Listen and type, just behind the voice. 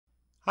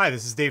Hi,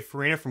 this is Dave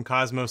Farina from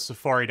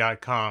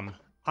CosmosSafari.com.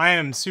 I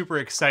am super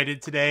excited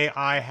today.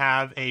 I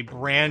have a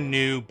brand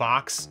new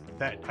box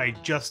that I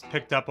just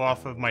picked up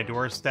off of my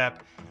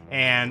doorstep,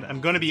 and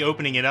I'm going to be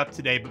opening it up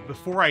today. But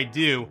before I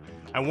do,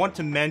 I want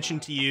to mention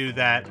to you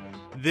that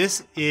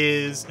this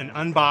is an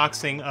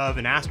unboxing of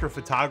an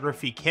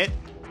astrophotography kit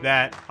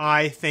that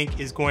I think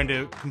is going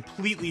to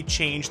completely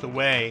change the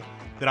way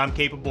that I'm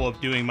capable of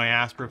doing my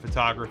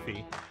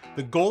astrophotography.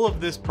 The goal of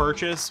this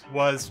purchase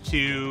was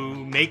to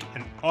make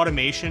an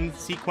automation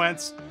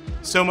sequence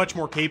so much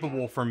more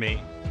capable for me.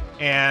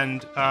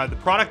 And the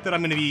product that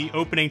I'm going to be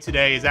opening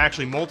today is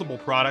actually multiple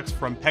products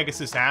from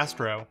Pegasus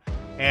Astro.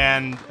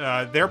 And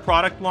their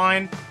product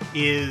line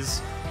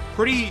is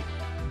pretty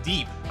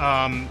deep.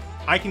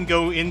 I can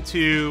go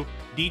into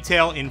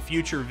detail in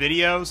future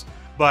videos,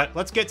 but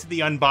let's get to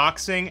the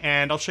unboxing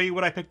and I'll show you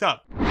what I picked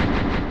up.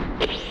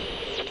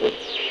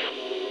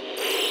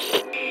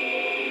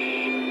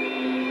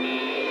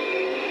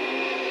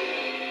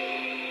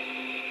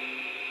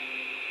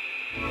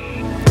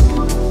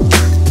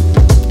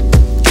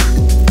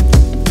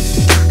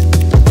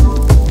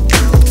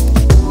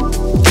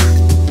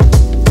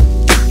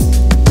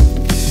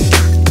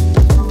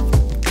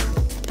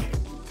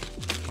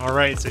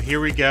 Alright, so here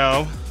we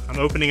go. I'm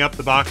opening up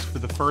the box for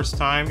the first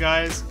time,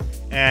 guys.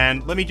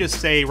 And let me just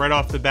say right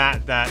off the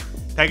bat that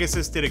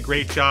Pegasus did a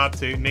great job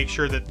to make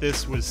sure that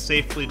this was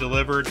safely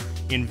delivered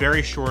in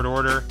very short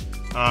order.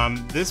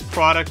 This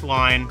product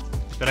line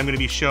that I'm going to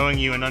be showing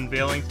you and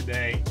unveiling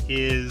today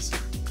is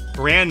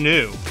brand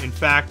new. In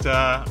fact,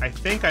 I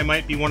think I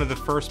might be one of the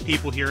first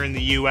people here in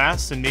the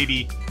US and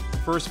maybe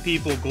first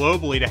people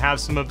globally to have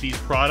some of these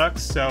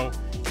products. So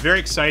very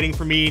exciting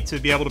for me to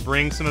be able to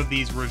bring some of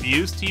these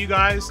reviews to you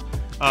guys.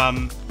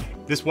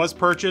 This was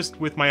purchased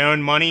with my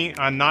own money.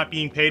 I'm not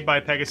being paid by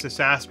Pegasus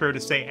Astro to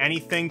say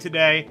anything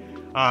today.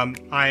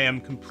 I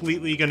am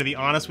completely going to be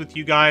honest with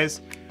you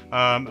guys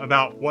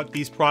about what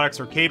these products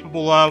are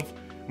capable of.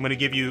 I'm going to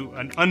give you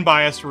an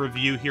unbiased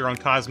review here on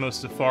Cosmos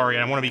Safari,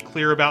 and I want to be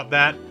clear about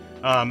that.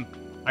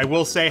 I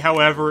will say,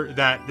 however,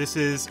 that this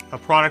is a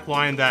product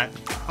line that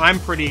I'm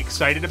pretty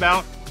excited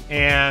about,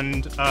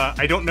 and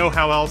I don't know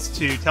how else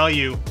to tell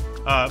you.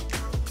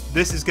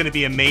 This is going to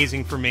be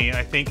amazing for me.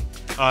 I think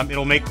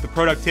it'll make the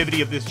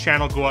productivity of this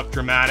channel go up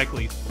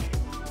dramatically.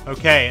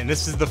 Okay, and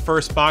this is the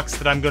first box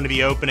that I'm going to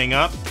be opening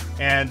up,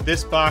 and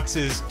this box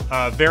is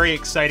very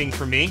exciting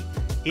for me.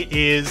 It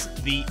is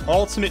the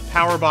Ultimate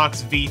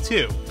PowerBox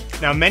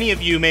V2. Now, many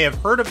of you may have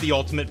heard of the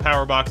Ultimate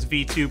PowerBox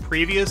V2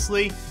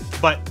 previously,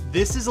 but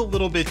this is a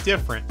little bit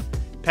different.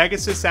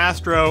 Pegasus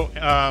Astro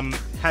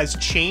has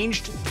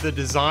changed the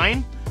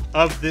design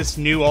of this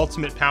new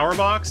Ultimate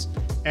PowerBox,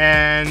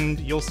 and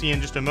you'll see in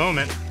just a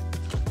moment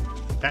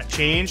that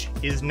change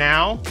is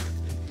now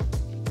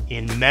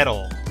in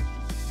metal.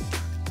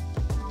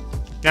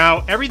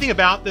 Now, everything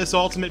about this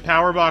Ultimate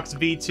PowerBox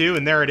V2,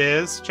 and there it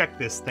is, check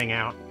this thing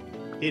out.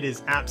 It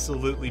is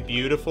absolutely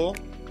beautiful.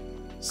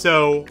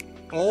 So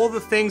all the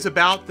things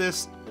about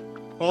this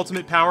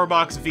Ultimate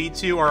PowerBox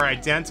V2 are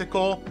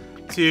identical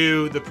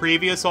to the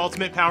previous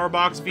Ultimate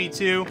PowerBox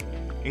V2,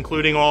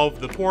 including all of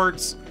the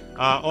ports,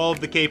 all of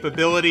the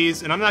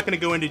capabilities, and I'm not going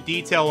to go into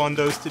detail on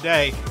those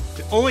today.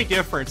 The only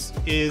difference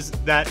is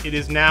that it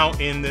is now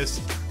in this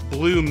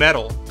blue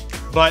metal,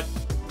 but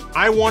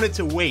I wanted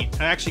to wait.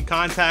 I actually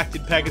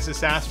contacted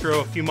Pegasus Astro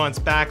a few months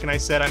back and I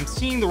said, I'm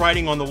seeing the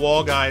writing on the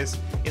wall, guys.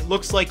 It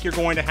looks like you're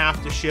going to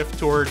have to shift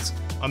towards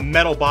a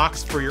metal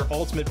box for your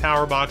Ultimate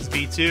PowerBox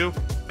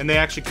V2, and they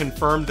actually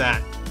confirmed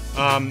that.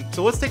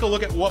 So let's take a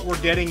look at what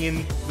we're getting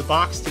in the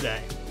box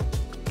today.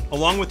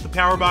 Along with the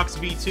PowerBox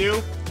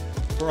V2,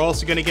 we're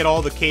also going to get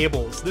all the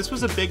cables. This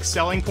was a big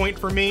selling point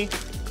for me.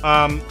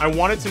 I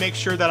wanted to make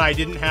sure that I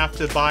didn't have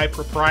to buy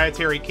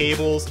proprietary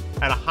cables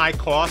at a high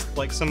cost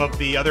like some of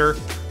the other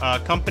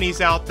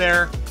companies out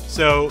there.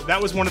 So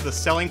that was one of the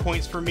selling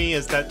points for me,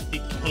 is that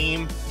it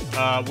came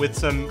with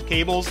some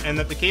cables, and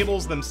that the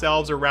cables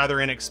themselves are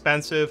rather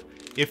inexpensive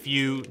if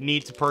you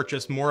need to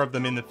purchase more of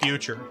them in the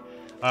future.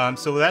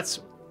 So that's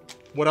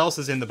what else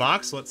is in the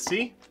box. Let's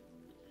see.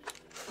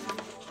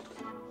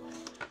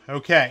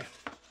 Okay.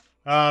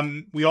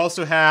 We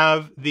also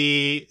have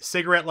the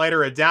cigarette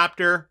lighter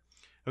adapter.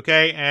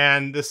 Okay,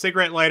 and the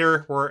cigarette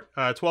lighter or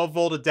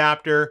 12-volt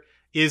adapter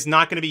is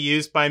not going to be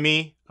used by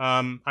me.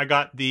 I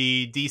got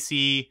the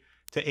DC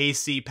to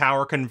AC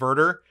power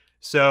converter,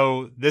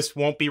 so this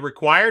won't be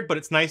required, but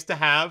it's nice to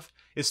have,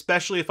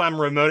 especially if I'm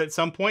remote at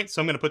some point,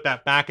 so I'm going to put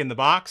that back in the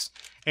box.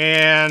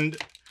 And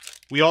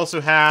we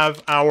also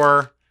have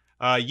our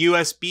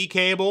USB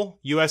cable,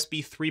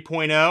 USB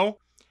 3.0,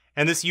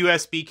 and this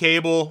USB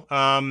cable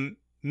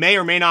may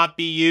or may not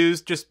be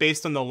used just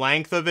based on the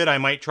length of it. I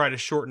might try to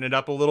shorten it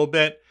up a little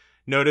bit.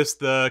 Notice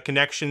the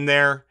connection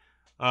there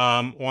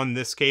on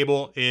this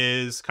cable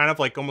is kind of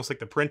like almost like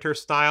the printer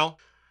style.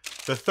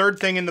 The third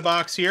thing in the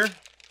box here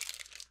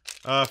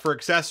for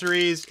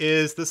accessories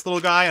is this little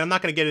guy. I'm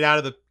not going to get it out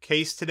of the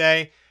case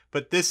today,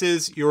 but this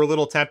is your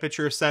little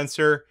temperature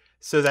sensor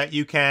so that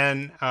you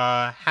can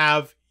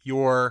have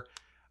your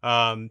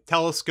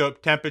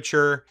telescope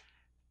temperature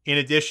in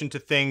addition to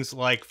things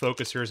like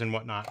focusers and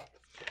whatnot.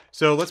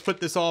 So let's put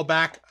this all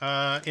back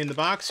in the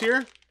box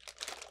here.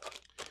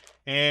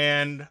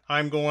 And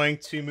I'm going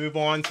to move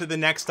on to the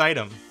next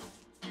item.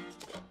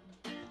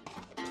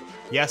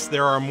 Yes,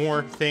 there are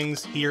more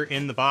things here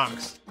in the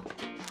box.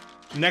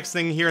 The next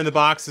thing here in the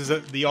box is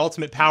the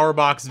Ultimate Power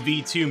Box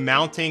V2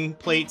 mounting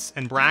plates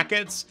and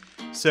brackets.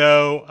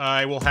 So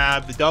I will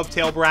have the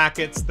dovetail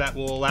brackets that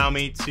will allow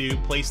me to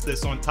place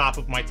this on top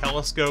of my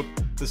telescope,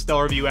 the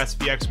Stellarvue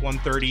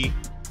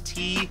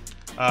SFF4-130-35SV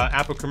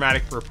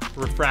apochromatic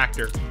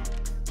refractor.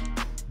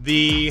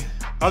 The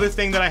other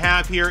thing that I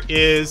have here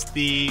is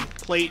the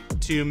plate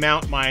to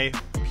mount my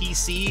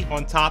PC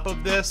on top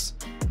of this.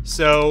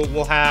 So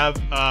we'll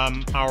have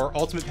our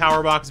Ultimate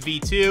Power Box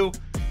V2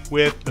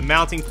 with the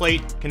mounting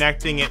plate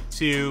connecting it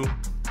to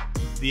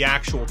the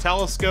actual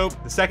telescope,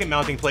 the second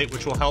mounting plate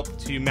which will help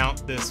to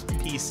mount this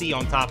PC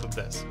on top of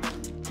this.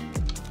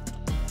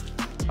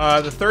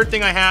 The third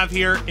thing I have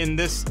here in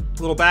this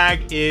little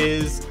bag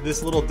is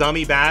this little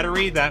dummy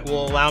battery that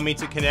will allow me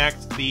to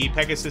connect the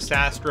Pegasus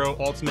Astro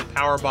Ultimate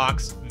Power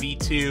Box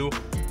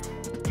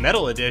V2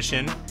 Metal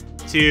Edition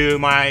to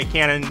my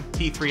Canon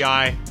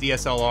T3i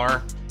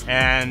DSLR.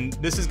 And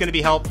this is going to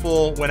be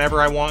helpful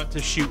whenever I want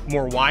to shoot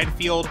more wide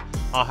field.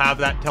 I'll have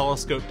that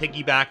telescope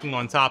piggybacking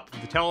on top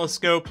of the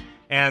telescope,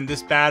 and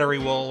this battery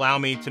will allow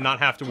me to not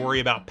have to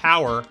worry about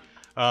power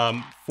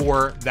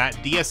for that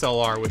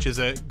DSLR, which is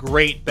a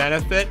great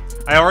benefit.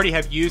 I already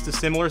have used a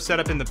similar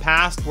setup in the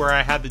past where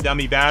I had the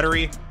dummy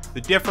battery.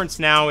 The difference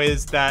now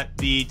is that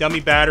the dummy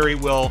battery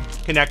will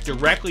connect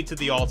directly to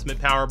the Ultimate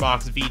Power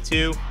Box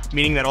V2,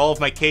 meaning that all of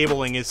my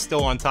cabling is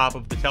still on top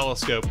of the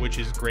telescope, which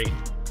is great.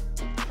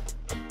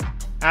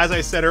 As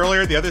I said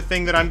earlier, the other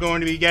thing that I'm going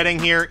to be getting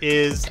here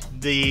is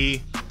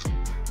the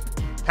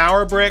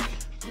power brick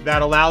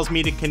that allows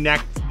me to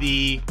connect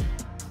the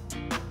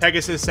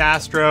Pegasus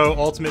Astro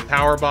Ultimate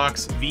Power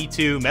Box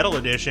V2 Metal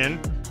Edition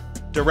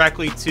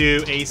directly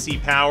to AC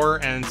power,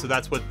 and so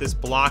that's what this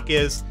block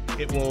is.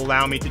 It will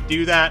allow me to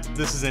do that.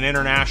 This is an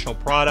international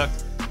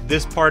product.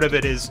 This part of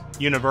it is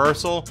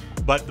universal,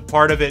 but the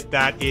part of it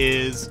that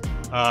is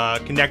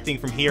connecting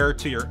from here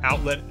to your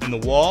outlet in the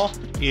wall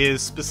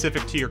is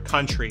specific to your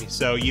country.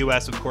 So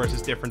US, of course,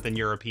 is different than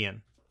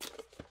European.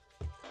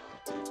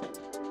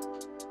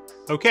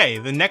 Okay,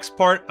 the next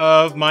part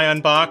of my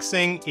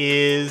unboxing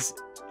is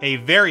a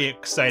very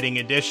exciting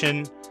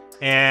addition,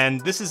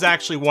 and this is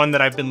actually one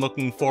that I've been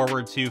looking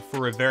forward to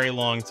for a very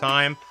long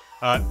time.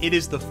 It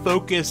is the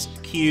Focus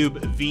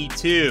Cube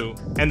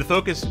V2, and the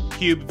Focus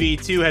Cube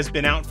V2 has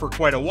been out for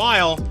quite a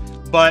while,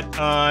 but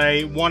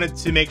I wanted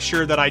to make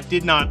sure that I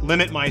did not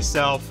limit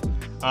myself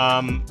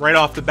right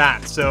off the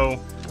bat. So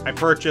I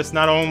purchased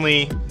not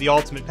only the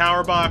Ultimate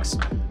Power Box,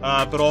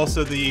 but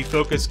also the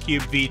Focus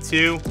Cube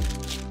V2.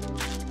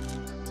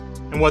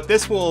 And what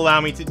this will allow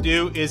me to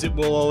do is it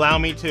will allow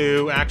me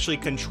to actually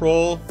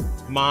control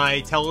my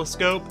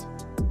telescope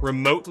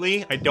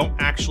remotely. I don't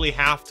actually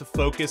have to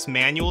focus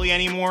manually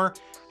anymore.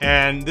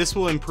 And this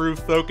will improve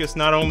focus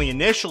not only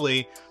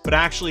initially, but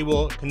actually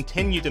will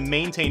continue to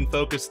maintain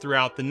focus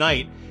throughout the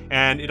night.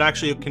 And it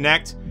actually will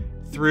connect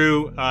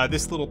through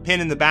this little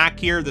pin in the back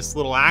here. This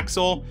little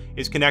axle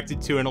is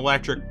connected to an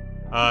electric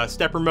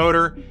stepper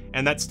motor,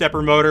 and that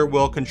stepper motor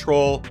will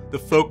control the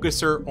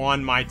focuser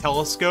on my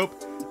telescope,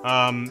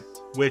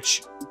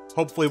 which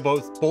hopefully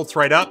bolts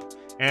right up.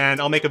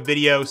 And I'll make a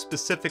video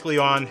specifically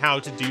on how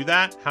to do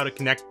that, how to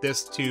connect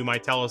this to my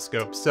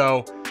telescope.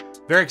 So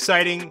very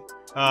exciting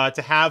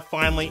to have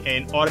finally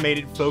an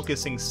automated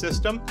focusing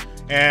system.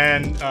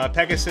 And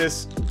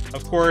Pegasus,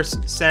 of course,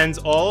 sends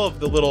all of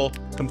the little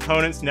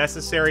components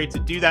necessary to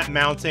do that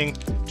mounting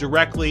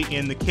directly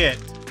in the kit,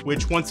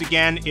 which once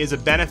again is a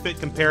benefit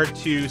compared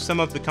to some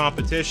of the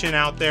competition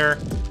out there.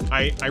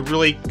 I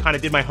really kind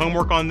of did my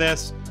homework on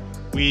this.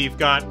 We've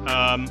got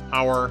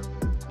our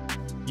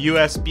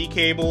USB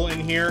cable in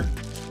here.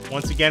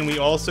 Once again, we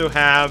also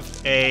have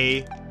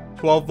a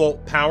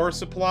 12-volt power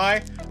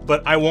supply,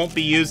 but I won't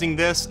be using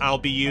this. I'll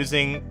be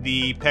using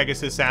the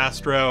Pegasus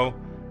Astro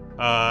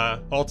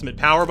Ultimate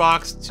Power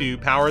Box to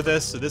power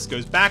this. So this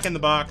goes back in the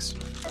box.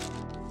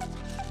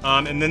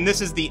 And then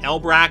this is the L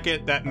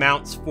bracket that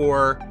mounts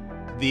for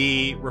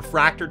the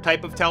refractor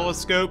type of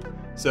telescope.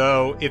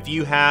 So if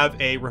you have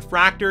a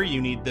refractor,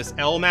 you need this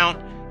L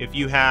mount. If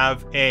you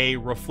have a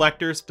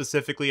reflector,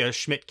 specifically a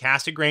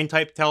Schmidt-Cassegrain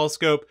type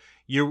telescope,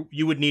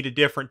 you would need a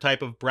different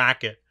type of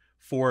bracket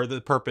for the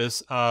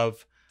purpose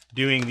of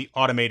doing the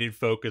automated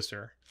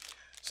focuser.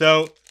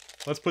 So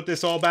let's put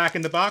this all back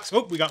in the box.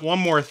 Oh, we got one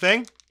more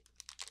thing.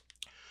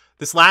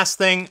 This last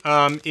thing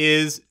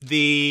is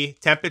the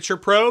temperature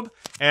probe,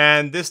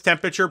 and this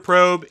temperature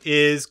probe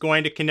is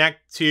going to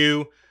connect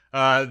to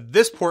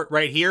this port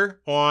right here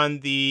on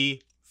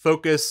the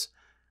Focus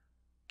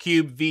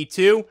Cube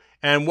V2.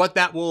 And what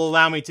that will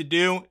allow me to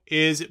do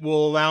is it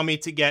will allow me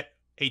to get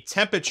a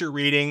temperature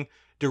reading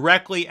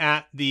directly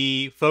at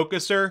the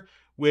focuser,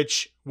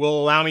 which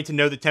will allow me to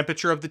know the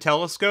temperature of the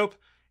telescope.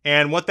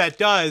 And what that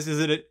does is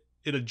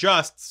it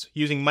adjusts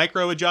using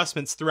micro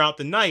adjustments throughout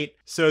the night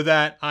so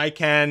that I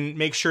can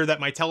make sure that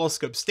my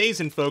telescope stays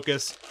in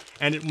focus,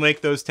 and it will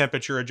make those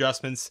temperature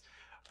adjustments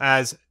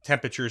as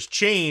temperatures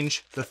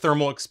change. The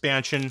thermal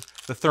expansion,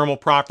 the thermal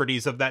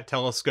properties of that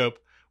telescope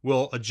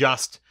will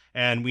adjust,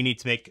 and we need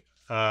to take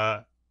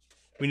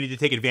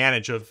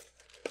advantage of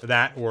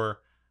that or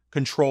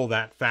control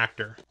that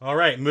factor. All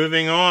right,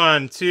 moving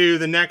on to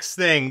the next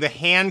thing, the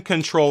hand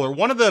controller.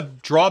 One of the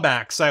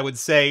drawbacks, I would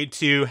say,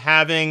 to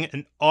having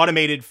an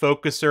automated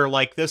focuser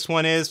like this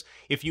one is,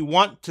 if you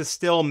want to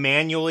still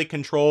manually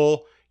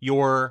control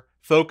your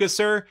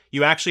focuser,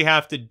 you actually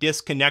have to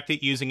disconnect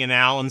it using an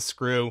Allen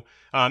screw.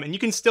 And you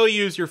can still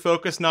use your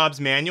focus knobs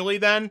manually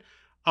then.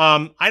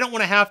 I don't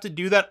want to have to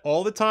do that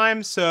all the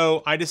time,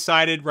 so I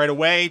decided right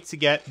away to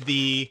get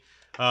the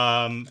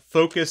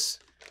focus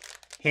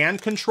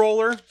hand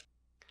controller.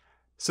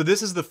 So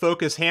this is the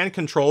focus hand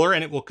controller,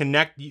 and it will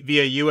connect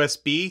via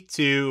USB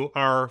to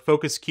our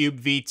Focus Cube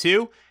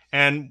V2.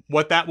 And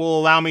what that will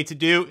allow me to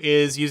do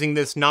is, using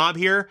this knob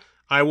here,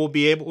 I will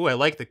be able, ooh, I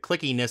like the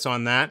clickiness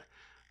on that.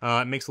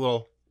 It makes a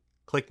little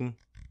clicking.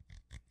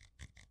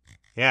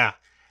 Yeah.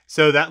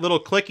 So that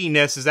little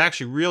clickiness is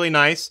actually really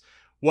nice.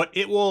 What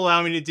it will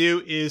allow me to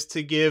do is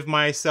to give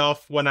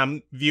myself, when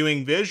I'm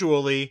viewing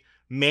visually,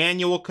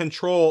 manual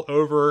control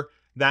over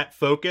that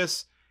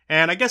focus.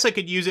 And I guess I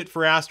could use it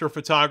for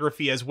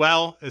astrophotography as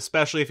well,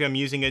 especially if I'm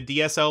using a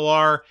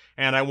DSLR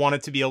and I want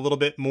it to be a little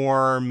bit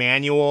more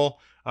manual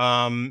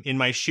in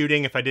my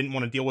shooting. If I didn't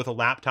want to deal with a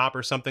laptop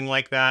or something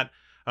like that,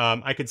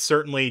 I could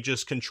certainly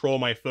just control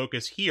my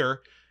focus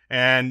here.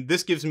 And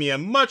this gives me a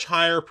much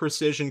higher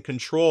precision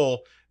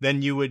control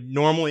than you would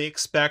normally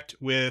expect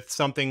with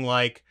something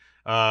like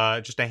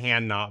just a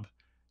hand knob.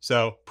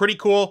 So pretty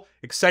cool.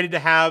 Excited to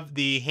have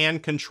the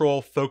hand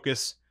control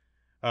focus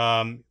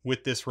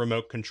with this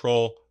remote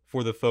control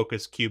for the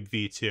Focus Cube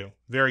V2.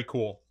 Very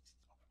cool.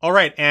 All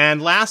right,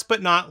 and last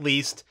but not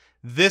least,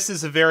 this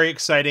is a very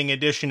exciting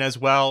addition as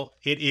well.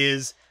 It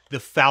is the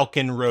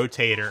Falcon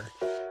Rotator.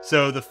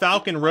 So the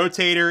Falcon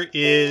Rotator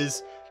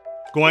is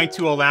going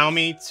to allow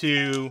me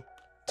to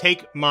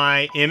take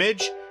my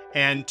image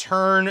and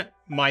turn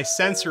my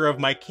sensor of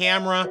my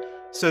camera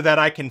so that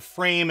I can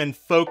frame and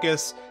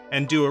focus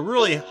and do a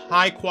really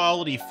high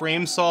quality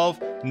frame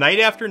solve night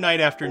after night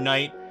after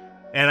night.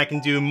 And I can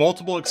do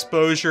multiple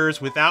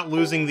exposures without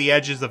losing the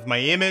edges of my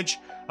image.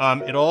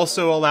 It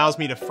also allows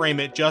me to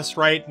frame it just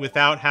right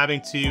without having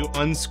to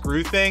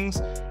unscrew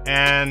things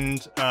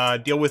and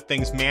deal with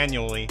things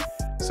manually.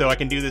 So I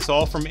can do this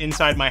all from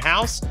inside my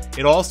house.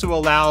 It also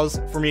allows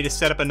for me to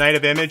set up a night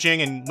of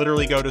imaging and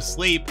literally go to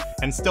sleep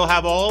and still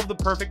have all of the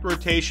perfect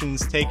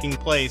rotations taking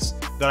place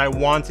that I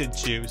wanted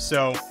to.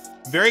 So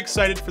very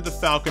excited for the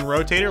Falcon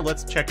Rotator.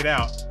 Let's check it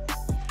out.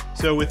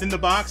 So within the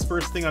box,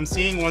 first thing I'm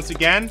seeing, once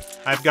again,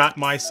 I've got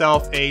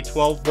myself a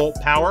 12-volt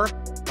power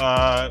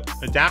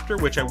adapter,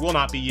 which I will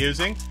not be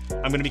using.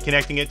 I'm going to be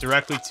connecting it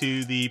directly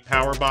to the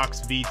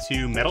PowerBox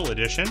V2 Metal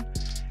Edition.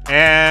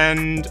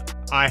 And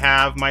I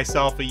have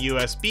myself a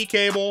USB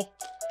cable,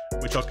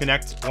 which I'll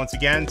connect once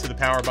again to the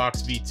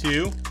PowerBox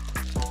V2.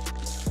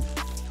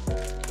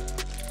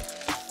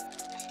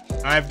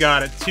 I've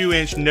got a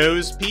 2-inch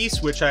nose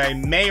piece, which I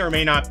may or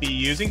may not be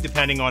using,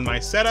 depending on my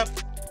setup.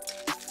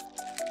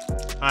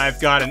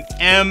 I've got an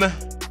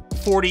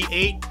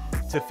M48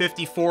 to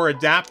 54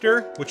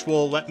 adapter, which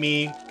will let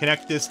me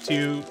connect this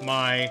to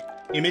my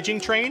imaging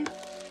train.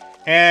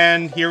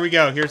 And here we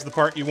go. Here's the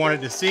part you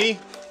wanted to see.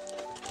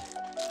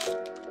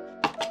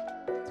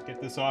 Let's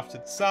get this off to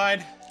the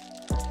side.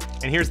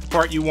 And here's the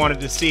part you wanted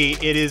to see.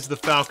 It is the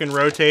Falcon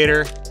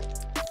Rotator.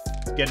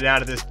 Let's get it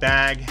out of this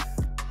bag.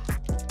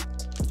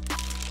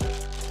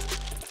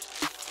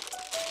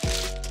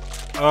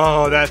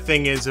 Oh, that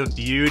thing is a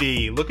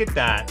beauty. Look at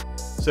that.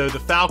 So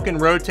the Falcon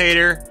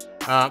Rotator,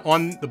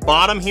 on the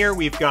bottom here,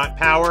 we've got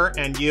power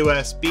and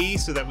USB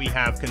so that we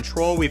have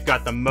control. We've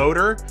got the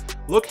motor.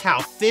 Look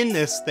how thin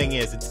this thing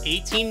is. It's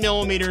 18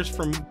 millimeters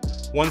from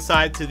one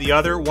side to the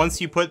other.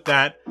 Once you put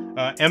that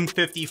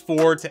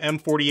M54 to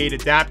M48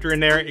 adapter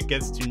in there, it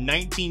gets to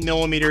 19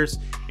 millimeters.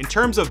 In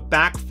terms of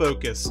back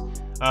focus,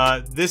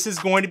 this is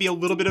going to be a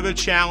little bit of a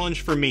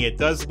challenge for me. It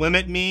does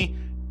limit me.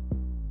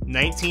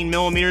 19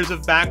 millimeters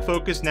of back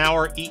focus now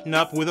are eaten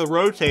up with a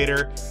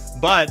rotator,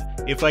 but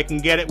if I can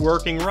get it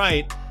working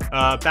right,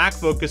 back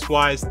focus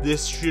wise,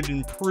 this should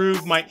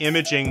improve my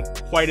imaging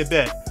quite a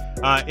bit.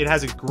 It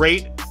has a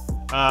great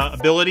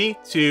ability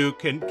to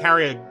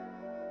carry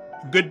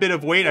a good bit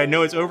of weight. I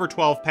know it's over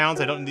 12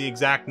 pounds. I don't know the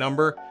exact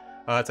number.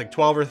 It's like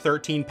 12 or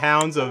 13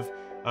 pounds of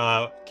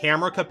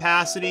camera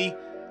capacity,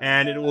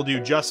 and it will do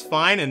just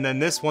fine. And then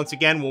this, once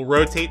again, will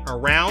rotate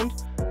around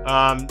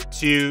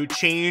to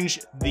change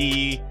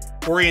the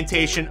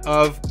orientation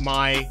of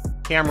my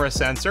camera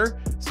sensor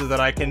so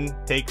that I can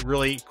take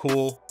really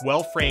cool,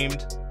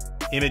 well-framed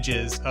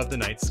images of the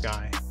night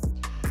sky.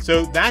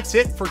 So that's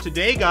it for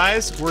today,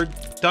 guys. We're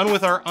done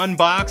with our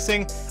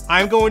unboxing.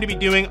 I'm going to be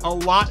doing a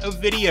lot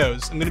of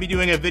videos. I'm going to be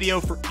doing a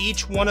video for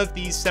each one of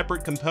these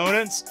separate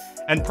components,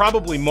 and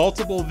probably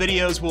multiple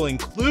videos will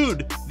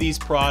include these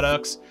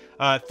products.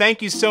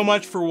 Thank you so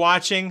much for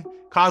watching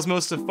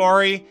Cosmos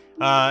Safari.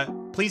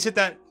 Please hit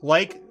that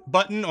like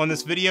button on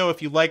this video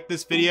if you like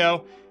this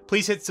video.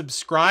 Please hit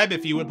subscribe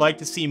if you would like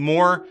to see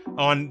more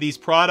on these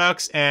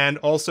products, and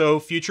also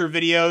future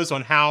videos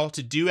on how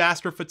to do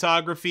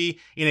astrophotography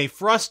in a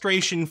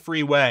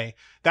frustration-free way.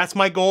 That's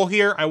my goal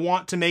here. I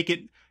want to make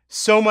it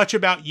so much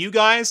about you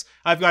guys.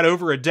 I've got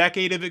over a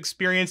decade of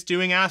experience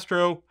doing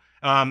astro,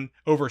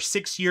 over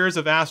 6 years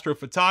of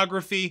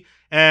astrophotography,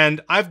 and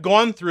I've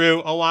gone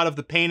through a lot of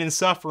the pain and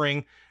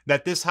suffering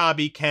that this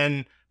hobby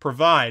can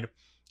provide.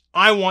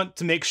 I want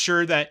to make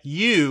sure that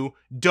you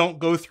don't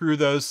go through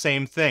those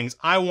same things.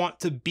 I want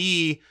to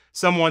be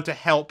someone to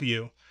help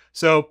you.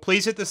 So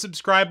please hit the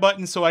subscribe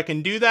button so I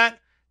can do that.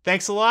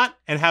 Thanks a lot,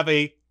 and have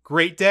a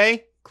great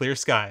day. Clear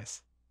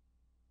skies.